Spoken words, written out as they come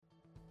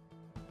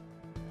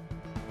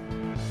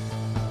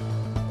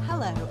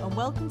Hello and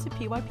welcome to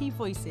PYP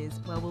Voices,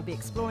 where we'll be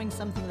exploring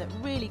something that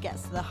really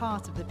gets to the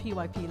heart of the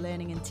PYP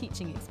learning and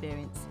teaching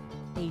experience,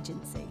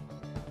 agency.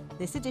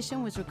 This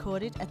edition was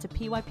recorded at a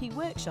PYP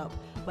workshop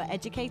where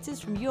educators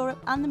from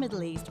Europe and the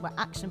Middle East were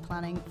action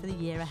planning for the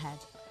year ahead.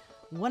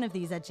 One of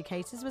these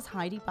educators was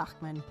Heidi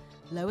Bachmann,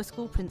 lower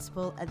school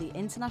principal at the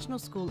International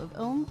School of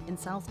Ulm in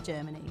South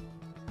Germany.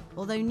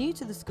 Although new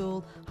to the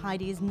school,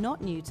 Heidi is not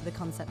new to the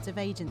concept of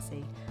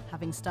agency,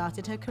 having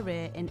started her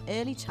career in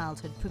early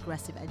childhood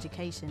progressive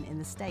education in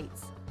the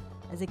States.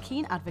 As a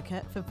keen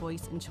advocate for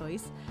voice and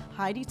choice,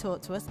 Heidi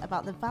talked to us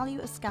about the value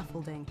of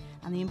scaffolding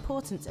and the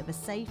importance of a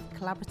safe,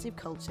 collaborative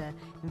culture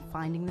in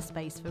finding the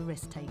space for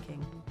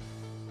risk-taking.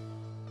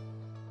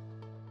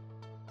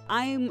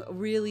 I'm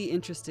really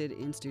interested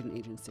in student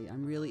agency.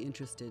 I'm really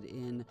interested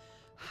in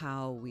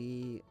how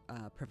we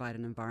provide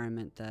an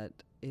environment that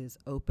is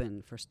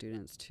open for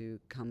students to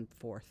come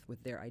forth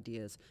with their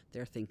ideas,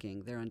 their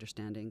thinking, their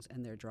understandings,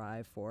 and their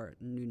drive for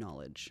new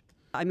knowledge.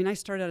 I mean, I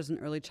started out as an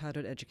early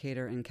childhood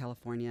educator in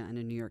California and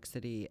in New York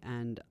City,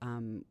 and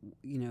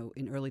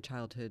in early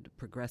childhood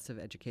progressive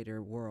educator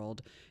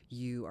world,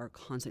 you are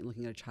constantly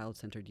looking at a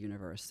child-centered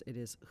universe. It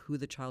is who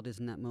the child is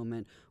in that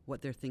moment,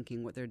 what they're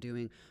thinking, what they're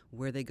doing,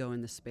 where they go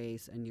in the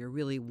space, and you're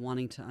really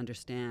wanting to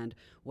understand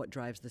what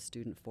drives the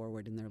student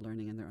forward in their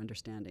learning and their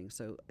understanding.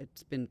 So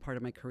it's been part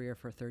of my career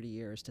for 30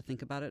 years to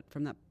think about it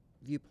from that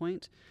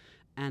viewpoint,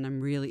 and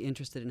I'm really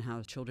interested in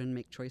how children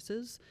make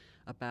choices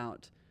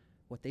about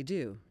what they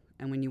do.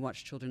 And when you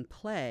watch children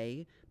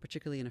play,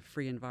 particularly in a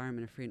free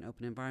environment, a free and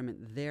open environment,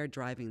 they're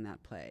driving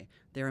that play.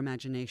 Their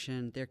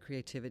imagination, their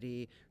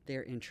creativity,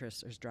 their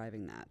interests is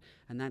driving that.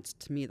 And that's,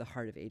 to me, the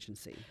heart of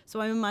agency.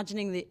 So I'm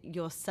imagining that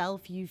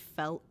yourself, you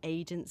felt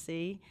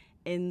agency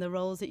in the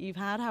roles that you've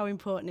had. How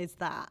important is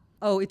that?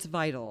 Oh, it's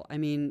vital. I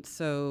mean,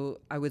 so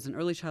I was an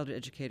early childhood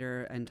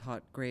educator and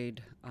taught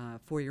grade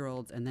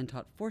 4-year-olds and then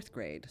taught 4th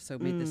grade, so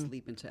made this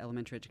leap into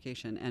elementary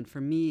education. And for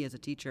me as a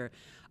teacher,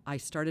 I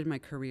started my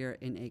career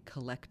in a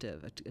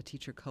collective, a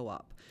teacher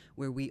co-op,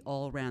 where we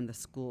all ran the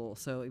school.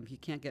 So if you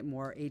can't get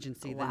more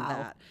agency than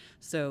that.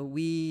 So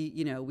we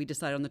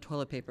decided on the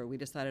toilet paper. We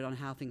decided on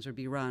how things would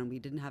be run. We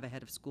didn't have a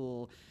head of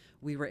school.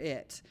 We were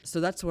it. So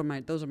those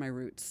are my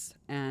roots.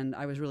 And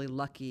I was really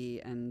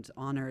lucky and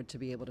honored to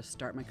be able to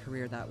start my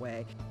career that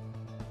way.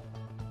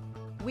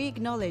 We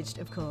acknowledged,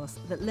 of course,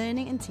 that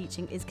learning and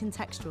teaching is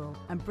contextual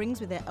and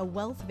brings with it a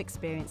wealth of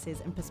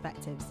experiences and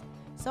perspectives.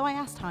 So I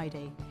asked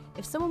Heidi,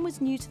 if someone was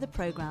new to the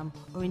programme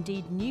or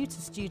indeed new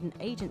to student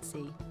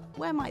agency,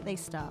 where might they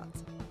start?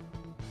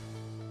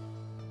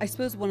 I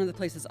suppose one of the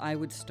places I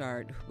would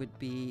start would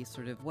be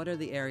sort of what are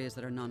the areas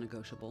that are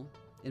non-negotiable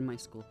in my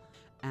school,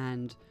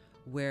 and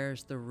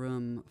where's the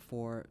room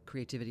for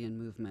creativity and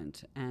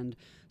movement. And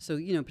so,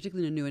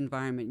 particularly in a new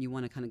environment, you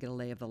want to kind of get a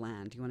lay of the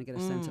land. You want to get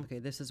a sense of, okay,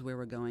 this is where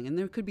we're going. And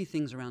there could be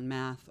things around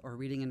math or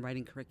reading and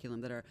writing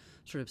curriculum that are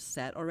sort of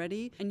set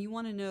already. And you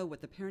want to know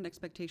what the parent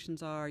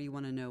expectations are. You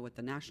want to know what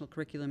the national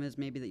curriculum is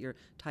maybe that you're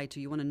tied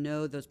to. You want to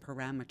know those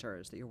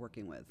parameters that you're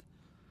working with.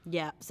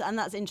 Yeah, and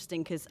that's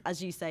interesting because,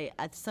 as you say,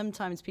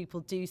 sometimes people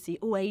do see,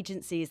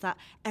 agency, is that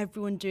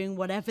everyone doing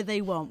whatever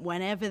they want,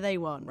 whenever they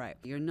want. Right.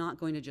 You're not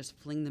going to just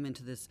fling them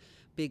into this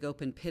big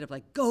open pit of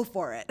like, go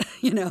for it,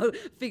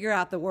 figure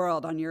out the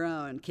world on your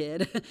own,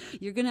 kid.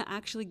 You're going to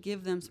actually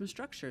give them some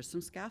structures,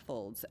 some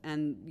scaffolds,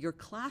 and your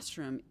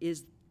classroom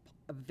is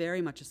a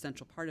very much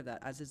essential part of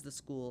that, as is the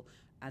school,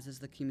 as is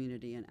the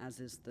community, and as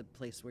is the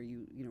place where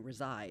you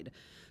reside.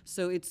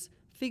 So it's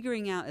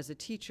figuring out as a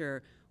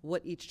teacher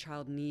what each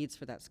child needs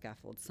for that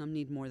scaffold. Some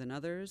need more than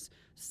others.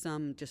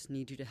 Some just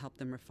need you to help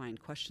them refine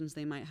questions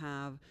they might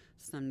have.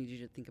 Some need you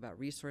to think about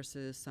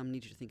resources. Some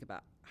need you to think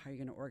about how you're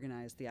going to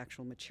organize the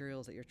actual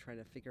materials that you're trying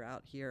to figure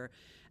out here.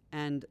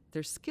 And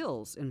there's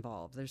skills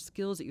involved. There's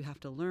skills that you have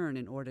to learn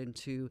in order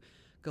to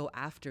go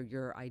after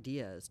your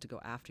ideas, to go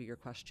after your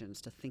questions,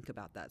 to think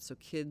about that. So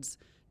kids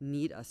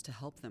need us to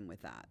help them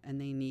with that, and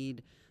they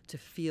need to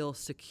feel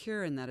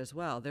secure in that as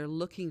well. They're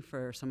looking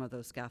for some of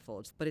those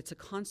scaffolds, but it's a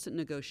constant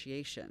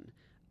negotiation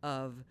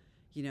of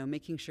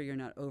making sure you're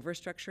not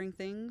over-structuring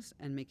things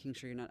and making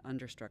sure you're not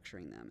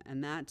under-structuring them.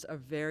 And that's a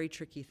very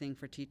tricky thing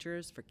for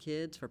teachers, for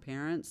kids, for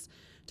parents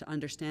to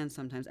understand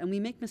sometimes. And we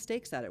make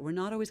mistakes at it. We're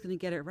not always going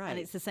to get it right. And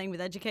it's the same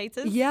with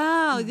educators?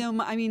 Yeah.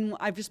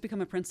 I've just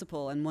become a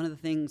principal, and one of the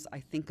things I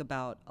think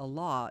about a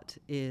lot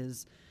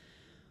is,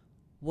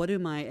 what do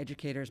my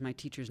educators, my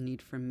teachers need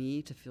from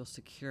me to feel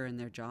secure in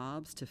their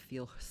jobs, to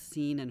feel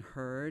seen and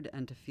heard,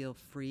 and to feel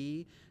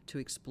free to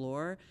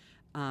explore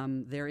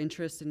their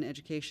interest in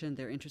education,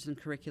 their interest in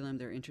curriculum,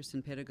 their interest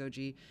in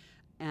pedagogy.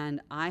 And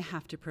I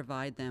have to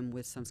provide them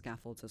with some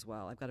scaffolds as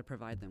well. I've got to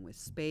provide them with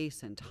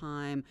space and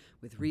time,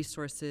 with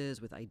resources,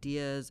 with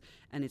ideas.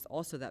 And it's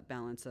also that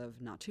balance of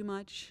not too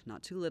much,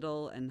 not too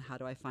little, and how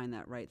do I find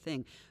that right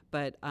thing.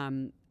 But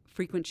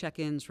frequent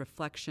check-ins,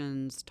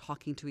 reflections,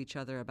 talking to each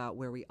other about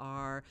where we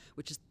are,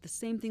 which is the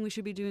same thing we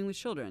should be doing with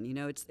children.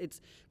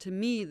 It's to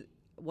me,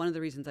 one of the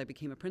reasons I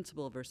became a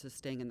principal versus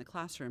staying in the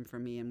classroom for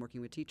me and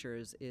working with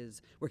teachers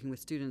is working with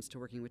students to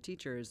working with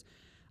teachers.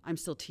 I'm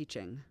still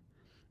teaching.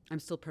 I'm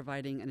still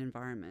providing an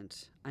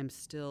environment. I'm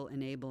still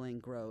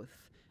enabling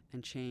growth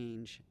and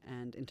change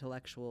and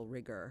intellectual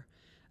rigor.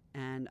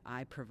 And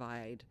I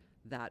provide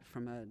that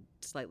from a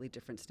slightly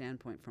different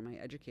standpoint from my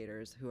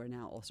educators, who are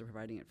now also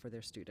providing it for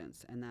their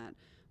students. And that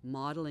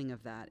modeling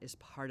of that is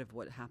part of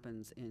what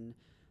happens in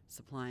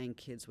supplying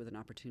kids with an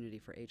opportunity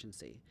for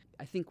agency.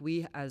 I think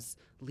we as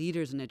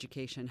leaders in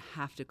education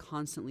have to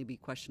constantly be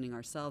questioning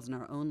ourselves in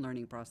our own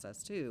learning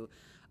process too,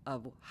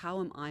 of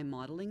how am I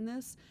modeling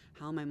this?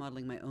 How am I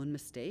modeling my own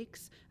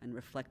mistakes and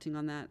reflecting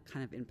on that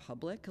kind of in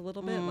public a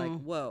little bit?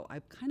 Like, whoa, I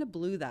kind of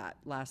blew that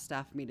last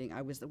staff meeting.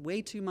 I was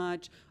way too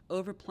much,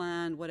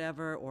 overplanned,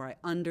 whatever, or I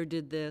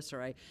underdid this,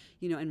 or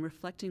and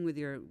reflecting with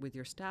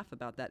your staff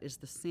about that is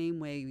the same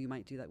way you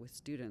might do that with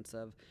students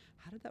of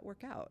how did that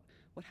work out?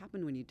 What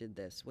happened when you did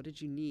this? What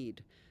did you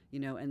need?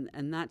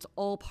 And that's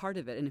all part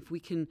of it. And if we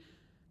can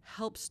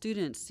help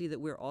students see that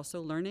we're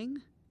also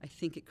learning, I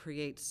think it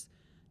creates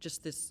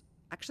just this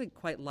actually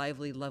quite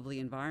lively, lovely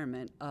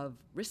environment of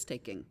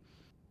risk-taking.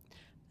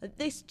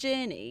 This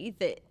journey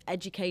that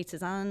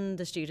educators and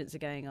the students are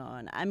going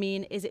on, I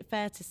mean, is it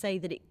fair to say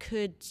that it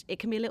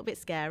can be a little bit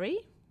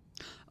scary?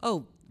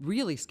 Oh,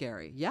 really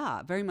scary.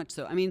 Yeah, very much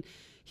so. I mean,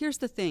 here's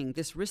the thing.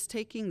 This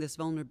risk-taking, this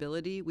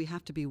vulnerability, we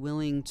have to be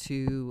willing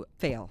to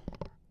fail.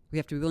 We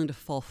have to be willing to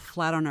fall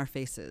flat on our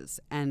faces,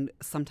 and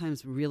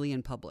sometimes really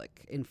in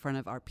public, in front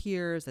of our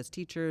peers as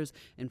teachers,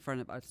 in front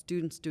of our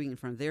students, doing it in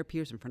front of their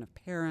peers, in front of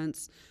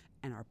parents,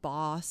 and our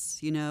boss,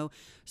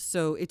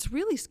 So it's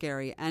really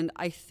scary. And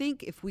I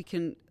think if we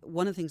can,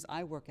 one of the things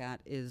I work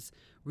at is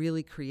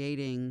really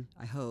creating,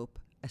 I hope,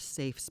 a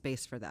safe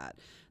space for that.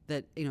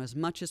 That, as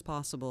much as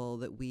possible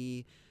that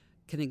we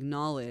can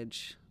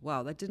acknowledge,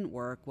 wow, that didn't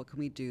work. What can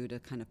we do to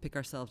kind of pick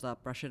ourselves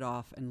up, brush it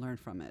off, and learn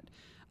from it?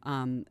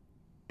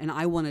 And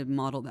I want to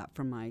model that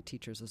from my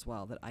teachers as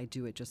well, that I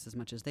do it just as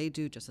much as they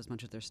do, just as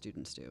much as their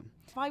students do.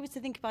 If I was to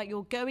think about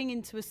you're going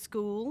into a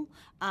school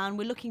and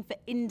we're looking for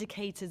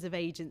indicators of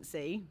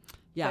agency,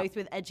 both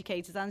with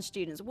educators and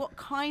students, what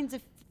kinds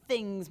of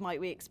things might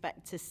we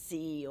expect to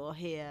see or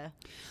hear?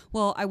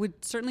 Well, I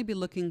would certainly be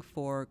looking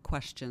for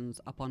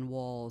questions up on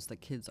walls that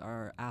kids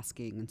are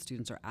asking and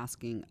students are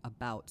asking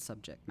about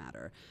subject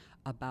matter,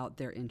 about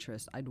their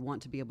interest. I'd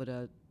want to be able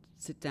to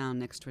sit down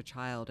next to a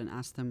child and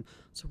ask them,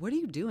 so what are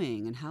you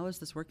doing and how is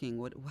this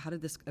working? How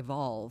did this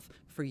evolve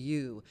for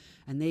you?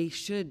 And they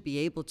should be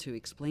able to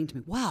explain to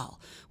me, wow,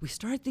 we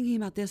started thinking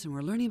about this and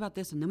we're learning about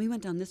this and then we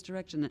went down this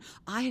direction and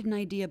I had an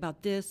idea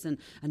about this and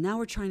now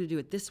we're trying to do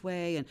it this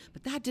way,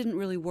 but that didn't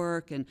really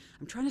work, and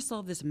I'm trying to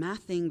solve this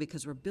math thing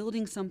because we're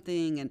building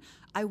something. And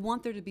I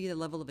want there to be a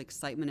level of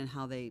excitement in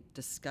how they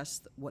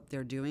discuss what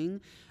they're doing,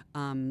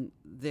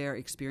 their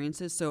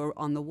experiences. So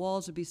on the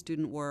walls would be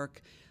student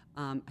work.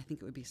 I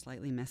think it would be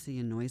slightly messy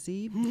and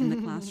noisy in the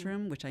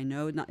classroom, which I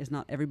know is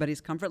not everybody's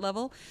comfort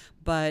level.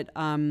 But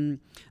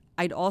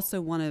I'd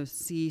also want to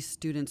see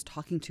students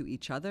talking to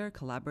each other,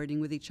 collaborating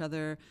with each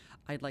other.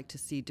 I'd like to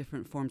see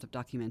different forms of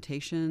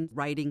documentation,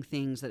 writing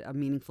things that are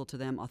meaningful to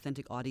them,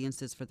 authentic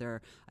audiences for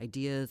their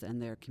ideas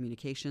and their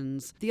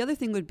communications. The other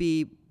thing would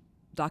be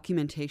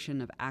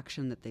documentation of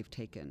action that they've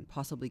taken,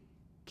 possibly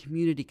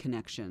community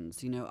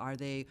connections. Are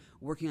they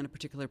working on a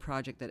particular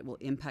project that will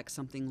impact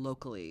something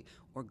locally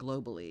or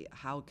globally?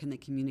 How can they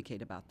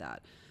communicate about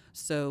that?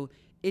 So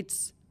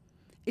it's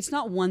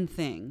not one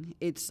thing.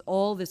 It's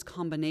all this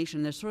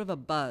combination. There's sort of a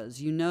buzz.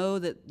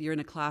 That you're in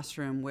a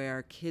classroom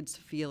where kids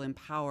feel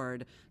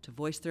empowered to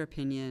voice their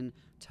opinion,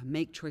 to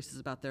make choices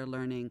about their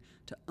learning,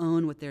 to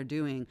own what they're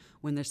doing,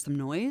 when there's some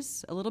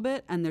noise a little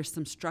bit and there's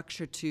some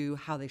structure to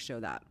how they show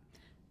that.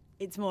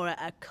 It's more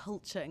a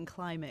culture and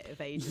climate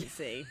of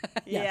agency.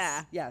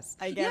 Yes.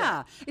 I get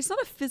it. It's not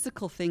a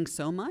physical thing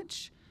so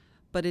much,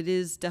 but it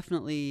is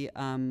definitely,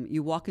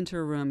 you walk into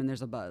a room and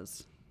there's a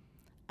buzz.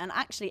 And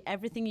actually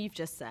everything you've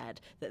just said,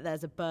 that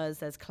there's a buzz,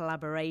 there's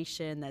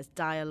collaboration, there's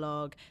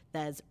dialogue,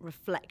 there's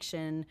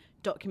reflection,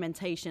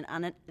 documentation,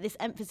 and this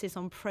emphasis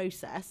on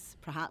process,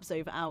 perhaps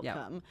over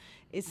outcome,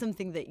 is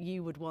something that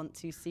you would want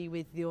to see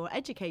with your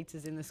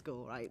educators in the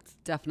school, right?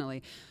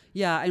 Definitely.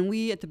 Yeah, and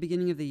we, at the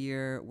beginning of the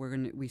year,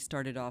 we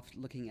started off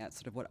looking at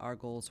sort of what our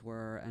goals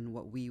were and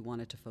what we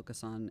wanted to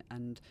focus on,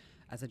 and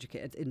as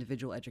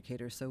individual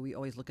educators. So we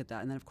always look at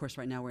that. And then, of course,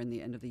 right now we're in the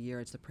end of the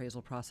year. It's the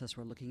appraisal process.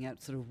 We're looking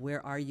at sort of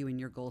where are you in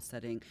your goal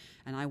setting?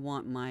 And I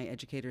want my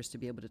educators to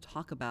be able to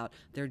talk about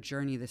their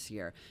journey this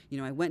year.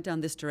 I went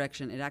down this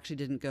direction. It actually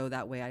didn't go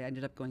that way. I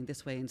ended up going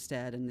this way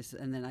instead. And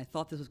then I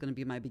thought this was going to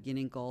be my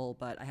beginning goal,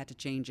 but I had to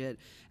change it.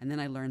 And then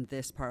I learned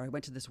this part. I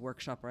went to this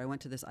workshop, or I went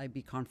to this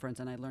IB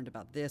conference and I learned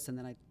about this. And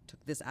then I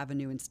took this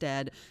avenue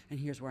instead. And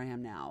here's where I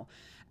am now.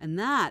 And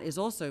that is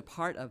also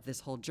part of this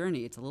whole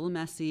journey. It's a little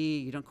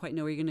messy. You don't quite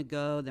know where you're going to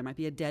go. There might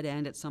be a dead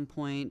end at some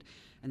point,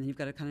 and then you've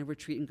got to kind of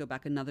retreat and go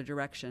back another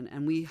direction.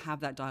 And we have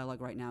that dialogue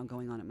right now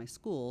going on at my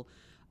school,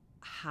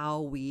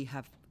 how we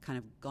have kind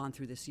of gone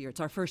through this year. It's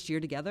our first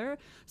year together,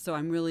 so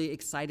I'm really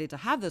excited to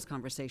have those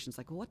conversations,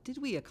 like, well, what did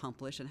we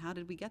accomplish and how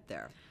did we get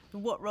there?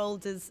 What role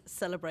does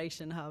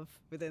celebration have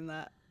within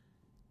that?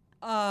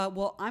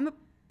 Well,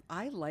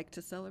 I like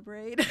to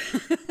celebrate.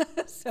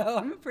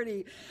 So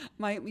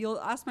you'll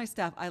ask my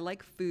staff, I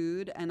like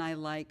food and I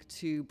like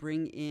to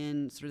bring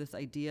in sort of this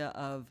idea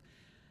of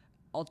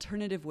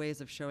alternative ways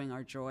of showing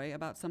our joy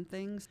about some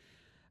things.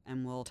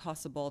 And we'll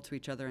toss a ball to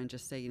each other and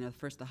just say,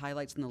 first the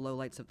highlights and the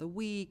lowlights of the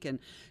week, and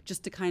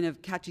just to kind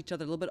of catch each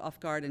other a little bit off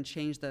guard and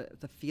change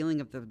the feeling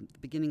of the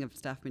beginning of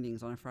staff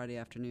meetings on a Friday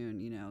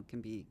afternoon,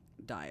 can be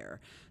dire.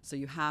 So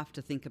you have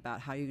to think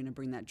about how you're going to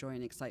bring that joy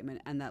and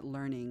excitement and that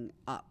learning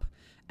up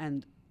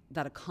and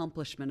that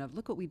accomplishment of,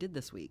 look what we did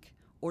this week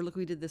or look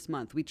what we did this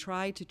month. We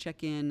try to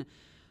check in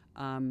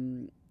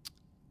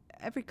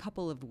every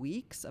couple of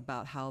weeks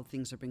about how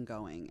things have been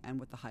going and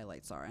what the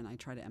highlights are, and I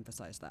try to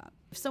emphasize that.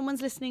 If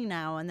someone's listening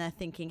now and they're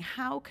thinking,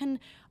 how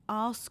can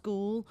our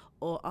school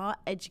or our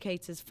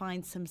educators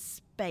find some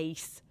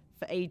space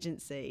for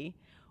agency,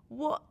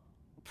 what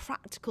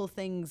practical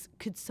things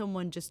could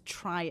someone just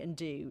try and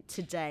do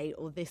today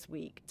or this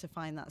week to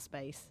find that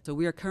space? So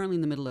we are currently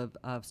in the middle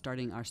of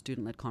starting our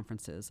student-led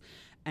conferences,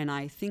 and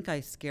I think I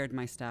scared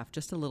my staff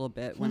just a little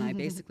bit when I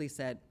basically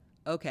said,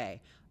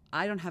 okay,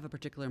 I don't have a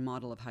particular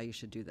model of how you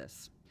should do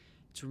this.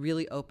 It's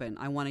really open.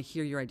 I want to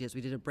hear your ideas.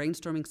 We did a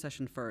brainstorming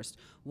session first.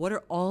 What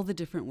are all the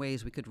different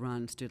ways we could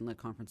run student-led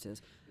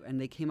conferences?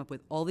 And they came up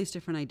with all these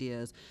different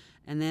ideas.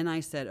 And then I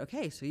said,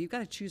 okay, so you've got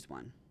to choose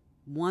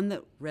one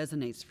that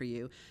resonates for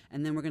you.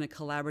 And then we're going to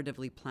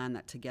collaboratively plan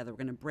that together. We're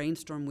going to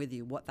brainstorm with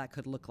you what that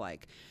could look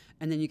like.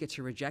 And then you get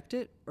to reject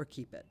it or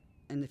keep it.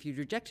 And if you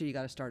reject it, you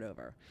got to start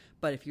over.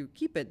 But if you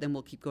keep it, then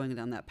we'll keep going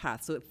down that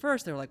path. So at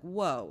first they were like,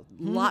 whoa,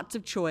 lots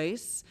of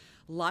choice,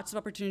 lots of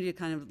opportunity to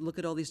kind of look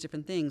at all these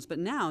different things. But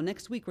now,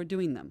 next week, we're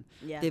doing them.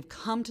 Yeah. They've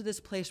come to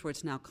this place where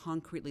it's now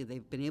concretely,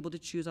 they've been able to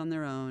choose on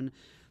their own.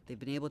 They've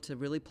been able to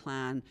really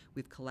plan.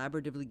 We've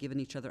collaboratively given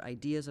each other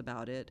ideas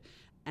about it.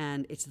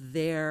 And it's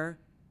their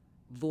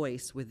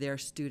voice with their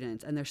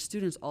students. And their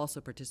students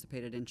also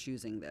participated in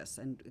choosing this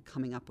and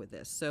coming up with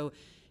this. So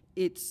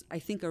it's, I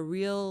think, a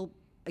real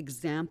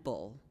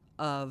example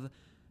of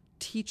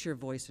teacher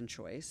voice and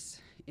choice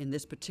in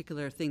this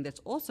particular thing that's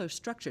also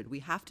structured. We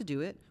have to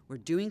do it. We're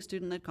doing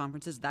student-led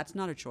conferences. That's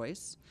not a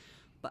choice.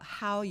 But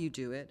how you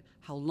do it,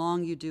 how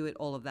long you do it,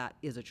 all of that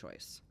is a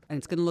choice. And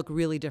it's going to look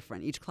really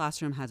different. Each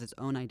classroom has its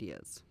own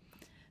ideas.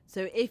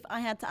 So if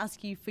I had to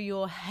ask you for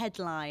your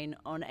headline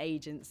on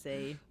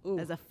agency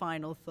as a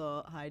final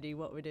thought, Heidi,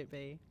 what would it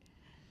be?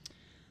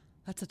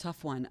 That's a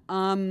tough one.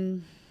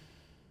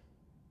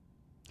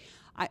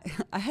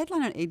 A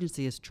headline on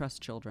agency is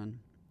trust children.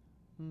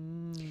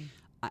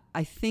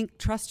 I think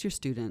trust your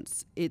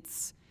students.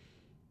 It's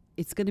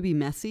going to be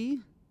messy,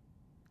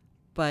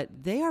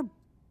 but they are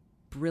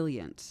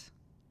brilliant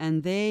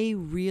and they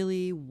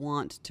really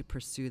want to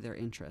pursue their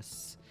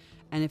interests.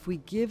 And if we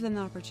give them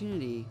the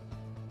opportunity,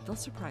 they'll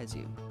surprise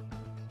you.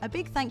 A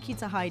big thank you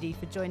to Heidi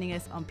for joining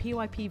us on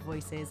PYP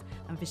Voices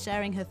and for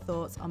sharing her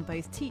thoughts on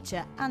both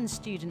teacher and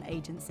student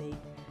agency.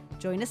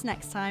 Join us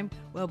next time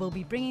where we'll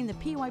be bringing the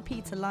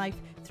PYP to life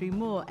through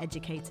more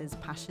educators'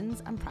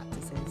 passions and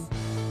practices.